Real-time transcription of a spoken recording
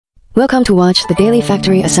Welcome to watch the daily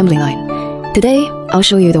factory assembly line. Today, I'll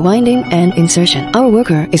show you the winding and insertion. Our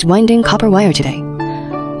worker is winding copper wire today.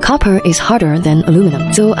 Copper is harder than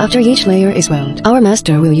aluminum, so after each layer is wound, our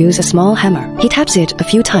master will use a small hammer. He taps it a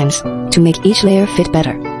few times to make each layer fit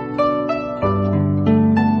better.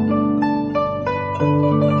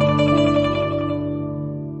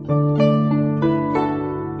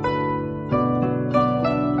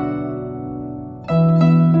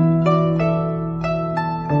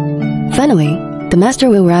 Finally, the master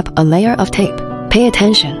will wrap a layer of tape. Pay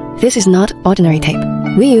attention, this is not ordinary tape.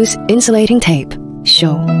 We use insulating tape.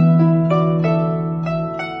 Show.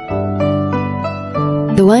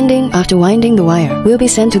 The winding after winding the wire will be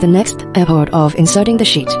sent to the next step of inserting the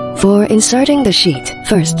sheet. For inserting the sheet,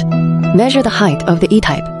 first, measure the height of the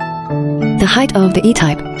E-type. The height of the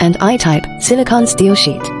E-type and I-type silicon steel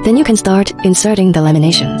sheet. Then you can start inserting the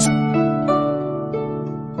laminations.